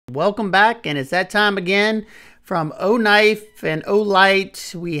Welcome back, and it's that time again. From Oknife and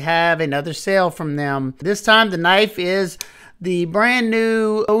Olight, we have another sale from them. This time the knife is the brand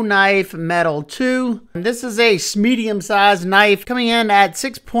new Oknife Mettle 2. This is a medium-sized knife coming in at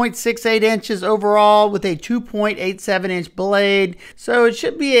 6.68 inches overall with a 2.87 inch blade. So it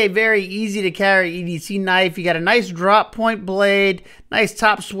should be a very easy to carry EDC knife. You got a nice drop point blade, nice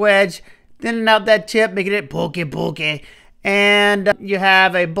top swedge, thin and out that tip, making it bulky. And you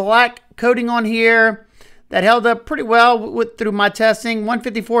have a black coating on here that held up pretty well through my testing.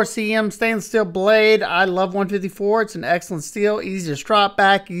 154 cm stainless steel blade. I love 154. It's an excellent steel, easy to strap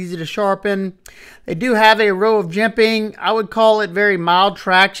back, easy to sharpen. They do have a row of jimping. I would call it very mild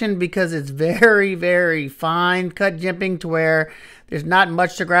traction because it's very fine cut jimping to where there's not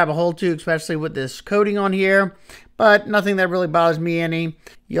much to grab a hold to, especially with this coating on here, but nothing that really bothers me any.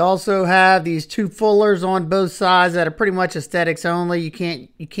 You also have these two fullers on both sides that are pretty much aesthetics only. You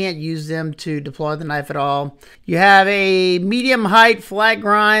can't use them to deploy the knife at all. You have a medium height flat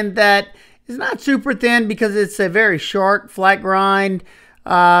grind that is not super thin because it's a very short flat grind,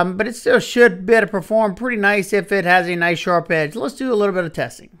 but it still should be able to perform pretty nice if it has a nice sharp edge. Let's do a little bit of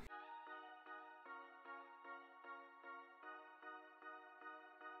testing.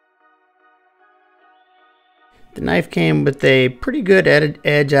 The knife came with a pretty good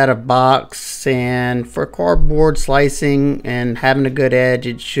edge out of box, and for cardboard slicing and having a good edge,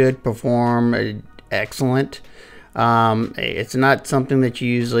 it should perform excellent. It's not something that you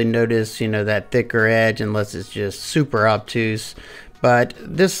usually notice, that thicker edge, unless it's just super obtuse. But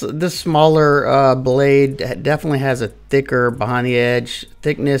this smaller blade definitely has a thicker behind the edge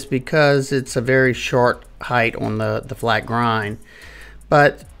thickness because it's a very short height on the flat grind.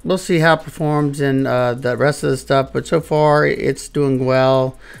 But we'll see how it performs in the rest of the stuff. But so far, it's doing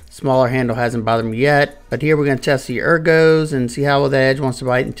well. Smaller handle hasn't bothered me yet. But here we're going to test the ergos and see how well the edge wants to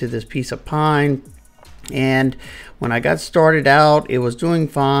bite into this piece of pine. And when I got started out, it was doing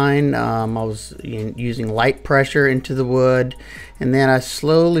fine. I was using light pressure into the wood. And then I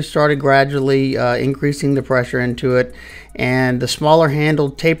slowly started gradually increasing the pressure into it. And the smaller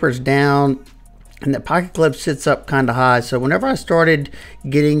handle tapers down, and the pocket clip sits up kind of high. So whenever I started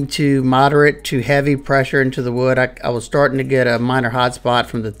getting to moderate to heavy pressure into the wood, I was starting to get a minor hot spot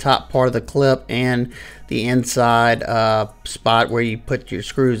from the top part of the clip and the inside spot where you put your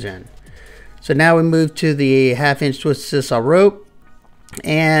screws in. So now we move to the 1/2 inch twist sisal rope,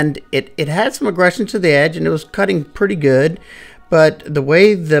 and it had some aggression to the edge and it was cutting pretty good. But the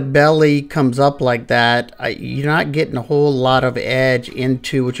way the belly comes up like that, you're not getting a whole lot of edge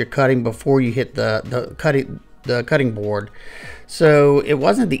into what you're cutting before you hit the cutting board. So it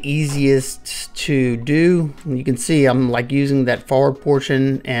wasn't the easiest to do. You can see I'm like using that forward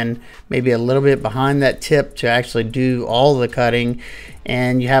portion and maybe a little bit behind that tip to actually do all the cutting.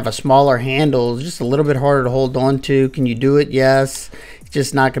 And you have a smaller handle, just a little bit harder to hold on to. Can you do it? Yes. It's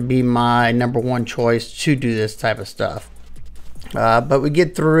just not going to be my #1 choice to do this type of stuff. But we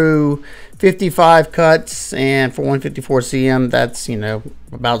get through 55 cuts, and for 154 cm, that's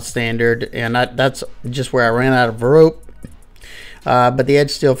about standard, and that's just where I ran out of rope. But the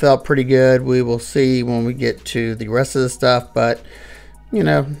edge still felt pretty good. We will see when we get to the rest of the stuff, but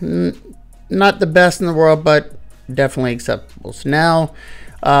not the best in the world, but definitely acceptable. So now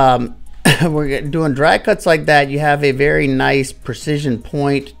we're doing drag cuts like that. You have a very nice precision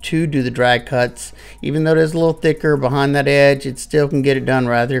point to do the drag cuts. Even though it is a little thicker behind that edge, it still can get it done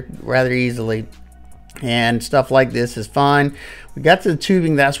rather easily. And stuff like this is fine. We got to the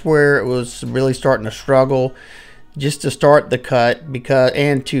tubing. That's where it was really starting to struggle just to start the cut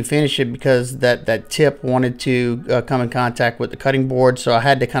and to finish it, because that tip wanted to come in contact with the cutting board. So I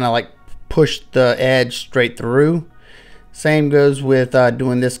had to kind of like push the edge straight through. Same goes with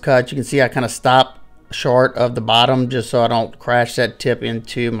doing this cut. You can see I kind of stop short of the bottom just so I don't crash that tip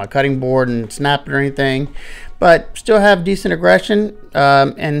into my cutting board and snap it or anything, but still have decent aggression.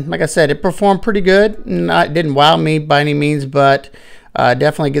 And like I said, it performed pretty good. It didn't wow me by any means, but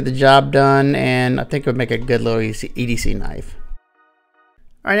definitely get the job done, and I think it would make a good little EDC knife.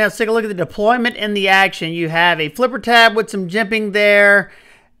 All right, now let's take a look at the deployment and the action. You have a flipper tab with some jimping there.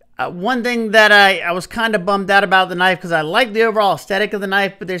 One thing that I was kind of bummed out about the knife, because I like the overall aesthetic of the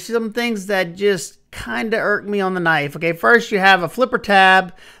knife, but there's some things that just kind of irk me on the knife. Okay, first you have a flipper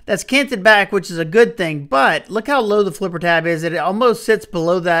tab that's canted back, which is a good thing, but look how low the flipper tab is. It almost sits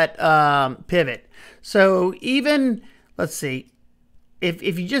below that pivot. So even, let's see, if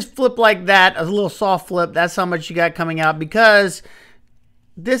you just flip like that, a little soft flip, that's how much you got coming out, because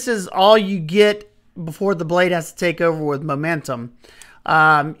this is all you get before the blade has to take over with momentum.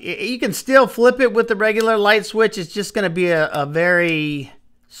 You can still flip it with the regular light switch. It's just going to be a very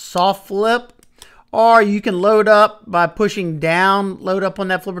soft flip, or you can load up by pushing down, load up on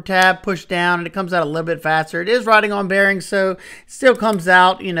that flipper tab, push down, and it comes out a little bit faster. It is riding on bearings, so it still comes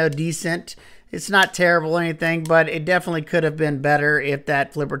out, you know, decent. It's not terrible or anything, but it definitely could have been better if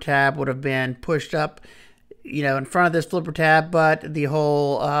that flipper tab would have been pushed up, you know, in front of this flipper tab, but the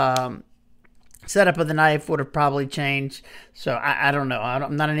whole setup of the knife would have probably changed. So I don't know.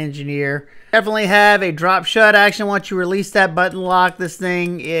 I'm not an engineer. Definitely have a drop shut action once you release that button lock. This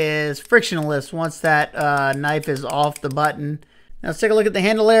thing is frictionless once that knife is off the button. Now let's take a look at the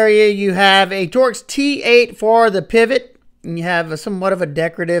handle area. You have a Torx T8 for the pivot. And you have somewhat of a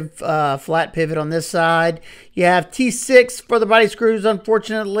decorative flat pivot on this side. You have T6 for the body screws.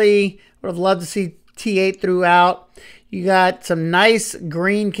 Unfortunately, would have loved to see T8 throughout. You got some nice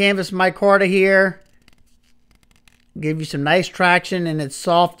green canvas micarta here. Give you some nice traction, and it's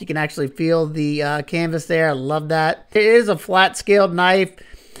soft. You can actually feel the canvas there. I love that. It is a flat scaled knife.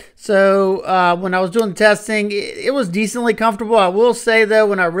 So when I was doing testing, it was decently comfortable. I will say though,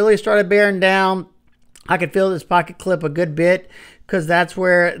 when I really started bearing down, I could feel this pocket clip a good bit, because that's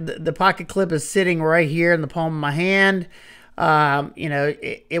where the pocket clip is sitting right here in the palm of my hand. You know,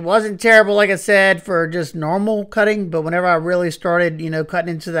 it wasn't terrible, like I said, for just normal cutting, but whenever I really started, you know,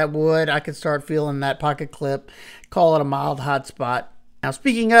 cutting into that wood, I could start feeling that pocket clip. Call it a mild hot spot. Now,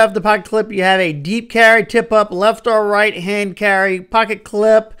 speaking of the pocket clip, you have a deep carry, tip up, left or right hand carry pocket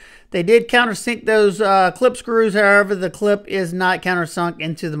clip. They did countersink those clip screws. However, the clip is not countersunk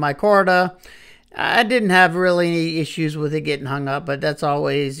into the micarta. I didn't have really any issues with it getting hung up, but that's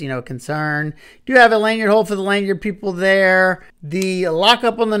always, you know, a concern. Do have a lanyard hole for the lanyard people there. The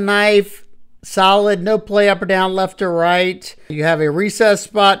lockup on the knife, solid, no play up or down, left or right. You have a recess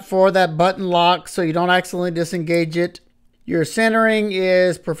spot for that button lock so you don't accidentally disengage it. Your centering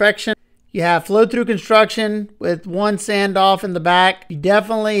is perfection. You have flow-through construction with one sand off in the back. You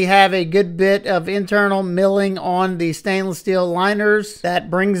definitely have a good bit of internal milling on the stainless steel liners. That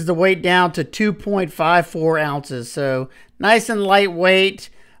brings the weight down to 2.54 ounces. So nice and lightweight.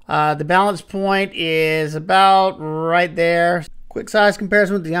 The balance point is about right there. Quick size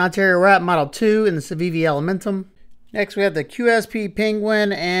comparison with the Ontario Rat Model 2 and the Civivi Elementum. Next we have the QSP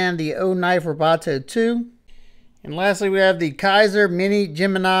Penguin and the Oknife Roboto 2. And lastly, we have the Kaiser Mini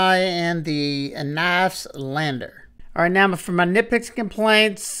Gemini and the Knife's Lander. All right, now for my nitpicks and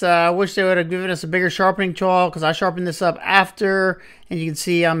complaints, I wish they would have given us a bigger sharpening tool, because I sharpened this up after, and you can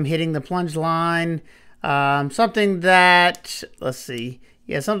see I'm hitting the plunge line. Something that, let's see,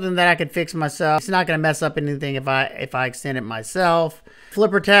 yeah, something that I could fix myself. It's not going to mess up anything if I extend it myself.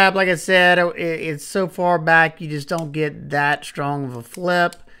 Flipper tab, like I said, it's so far back, you just don't get that strong of a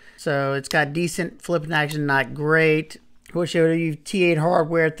flip. So it's got decent flipping action, not great. I wish I would have used T8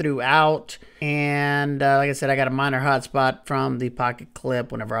 hardware throughout. And like I said, I got a minor hot spot from the pocket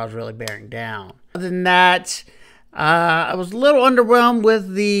clip whenever I was really bearing down. Other than that, I was a little underwhelmed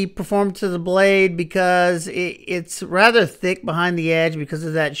with the performance of the blade, because it's rather thick behind the edge because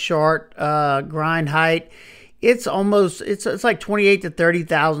of that short grind height. It's almost, it's like 28 to 30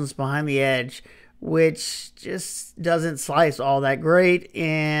 thousandths behind the edge, which just doesn't slice all that great,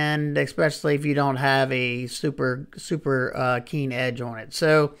 and especially if you don't have a super keen edge on it.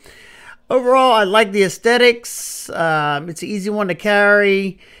 So overall, I like the aesthetics. It's an easy one to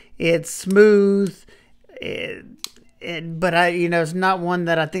carry. It's smooth, but you know, it's not one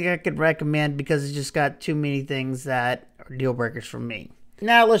that I think I could recommend, because it's just got too many things that are deal breakers for me.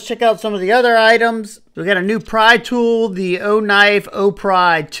 Now let's check out some of the other items. We got a new pry tool, the Oknife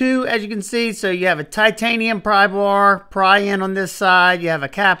O-Pry 2, as you can see. So you have a titanium pry bar, pry in on this side. You have a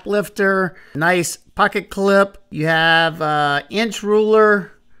cap lifter, nice pocket clip. You have an inch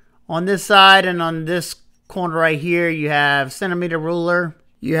ruler on this side, and on this corner right here, you have centimeter ruler.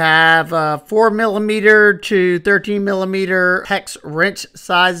 You have 4mm to 13mm hex wrench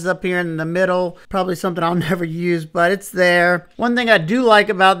sizes up here in the middle. Probably something I'll never use, but it's there. One thing I do like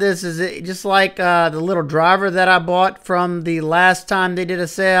about this is it, just like the little driver that I bought from the last time they did a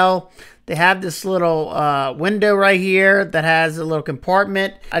sale, they have this little window right here that has a little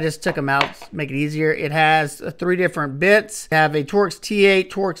compartment. I just took them out to make it easier. It has 3 different bits. You have a Torx T8,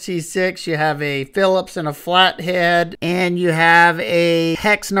 Torx T6, you have a Phillips and a flathead, and you have a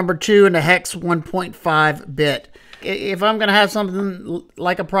hex number 2 and a hex 1.5 bit. If I'm gonna have something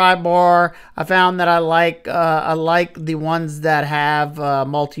like a pry bar, I found that I like the ones that have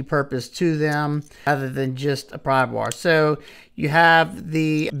multi-purpose to them rather than just a pry bar. So you have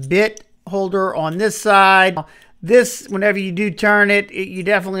the bit holder on this side. This, whenever you do turn it, you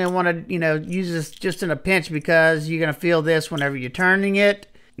definitely want to, you know, use this just in a pinch, because you're going to feel this whenever you're turning it.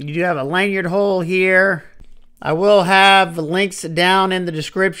 You do have a lanyard hole here. I will have links down in the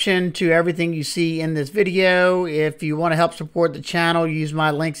description to everything you see in this video. If you want to help support the channel, use my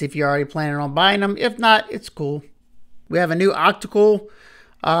links if you're already planning on buying them. If not, it's cool. We have a new optical.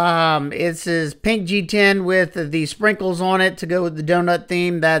 It's this pink G10 with the sprinkles on it to go with the donut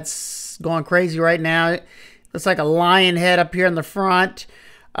theme that's going crazy right now. It looks like a lion head up here in the front.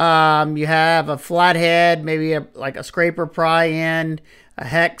 You have a flat head, maybe like a scraper pry end, a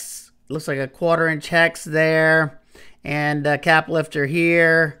hex. Looks like a 1/4-inch hex there, and a cap lifter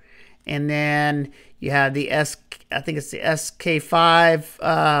here, and then you have the I think it's the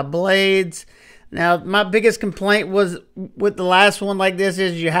SK5 blades. Now, my biggest complaint was with the last one like this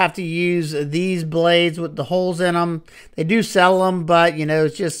is you have to use these blades with the holes in them. They do sell them, but you know,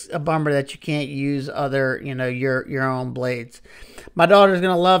 it's just a bummer that you can't use other, you know, your own blades. My daughter's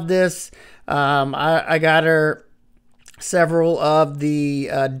gonna love this. I got her several of the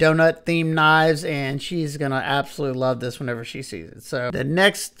donut themed knives, and she's gonna absolutely love this whenever she sees it. So the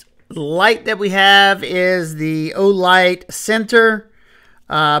next light that we have is the Olight Center.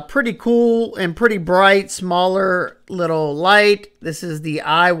 Pretty cool and pretty bright, smaller little light. This is the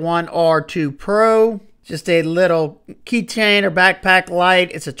I1R2 Pro. Just a little keychain or backpack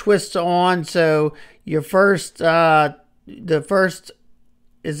light. It's a twist on, so your first the first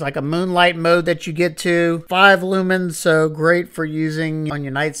is like a moonlight mode that you get to. 5 lumens, so great for using on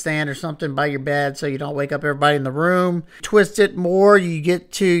your nightstand or something by your bed so you don't wake up everybody in the room. Twist it more, you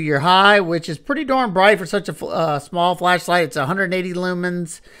get to your high, which is pretty darn bright for such a small flashlight. It's 180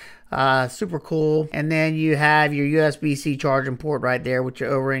 lumens. Super cool. And then you have your USB-C charging port right there with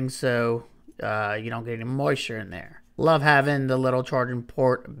your O-ring, so you don't get any moisture in there. Love having the little charging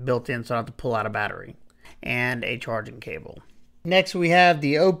port built in so I don't have to pull out a battery. And a charging cable. Next, we have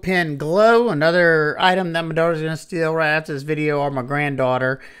the O-Pen Glow, another item that my daughter's going to steal right after this video, or my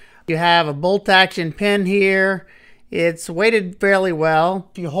granddaughter. You have a bolt action pen here. It's weighted fairly well.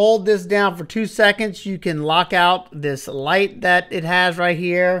 If you hold this down for 2 seconds, you can lock out this light that it has right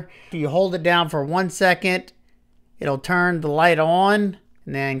here. If you hold it down for 1 second, it'll turn the light on,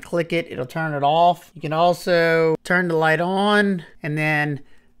 and then click it, it'll turn it off. You can also turn the light on, and then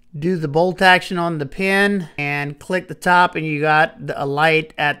do the bolt action on the pen and click the top, and you got a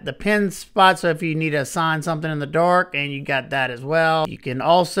light at the pin spot, so if you need to assign something in the dark, and you got that as well. You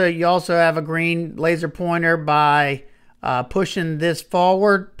also have a green laser pointer by pushing this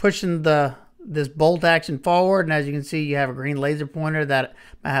forward, pushing this bolt action forward, and as you can see, you have a green laser pointer that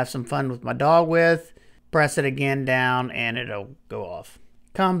I have some fun with my dog with. Press it again down and it'll go off.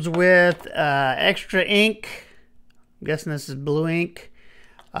 Comes with extra ink. I'm guessing this is blue ink.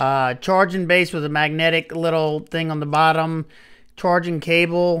 Charging base with a magnetic little thing on the bottom. Charging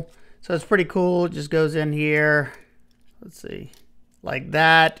cable. So it's pretty cool. It just goes in here. Let's see. Like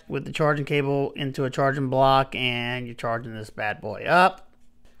that with the charging cable into a charging block, and you're charging this bad boy up.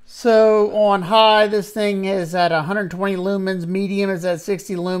 So on high, this thing is at 120 lumens. Medium is at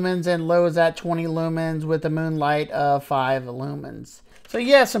 60 lumens. And low is at 20 lumens with a moonlight of 5 lumens. So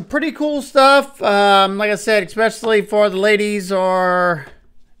yeah, some pretty cool stuff. Like I said, especially for the ladies or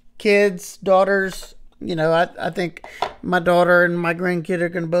kids, daughters, you know, I think my daughter and my grandkid are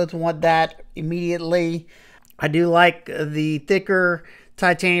going to both want that immediately. I do like the thicker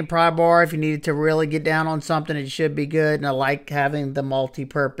titanium pry bar. If you needed to really get down on something, it should be good. And I like having the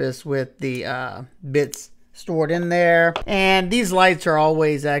multi-purpose with the bits stored in there. And these lights are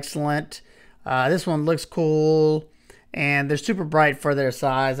always excellent. This one looks cool, and they're super bright for their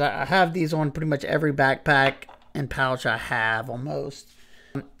size. I have these on pretty much every backpack and pouch I have almost.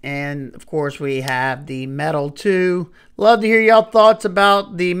 And of course we have the metal too. Love to hear y'all thoughts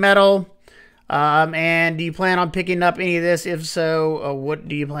about the metal. And do you plan on picking up any of this? If so, what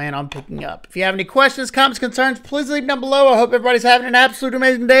do you plan on picking up? If you have any questions, comments, concerns, please leave them down below. I hope everybody's having an absolute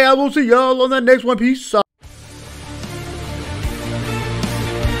amazing day. I will see y'all on the next one. Peace out.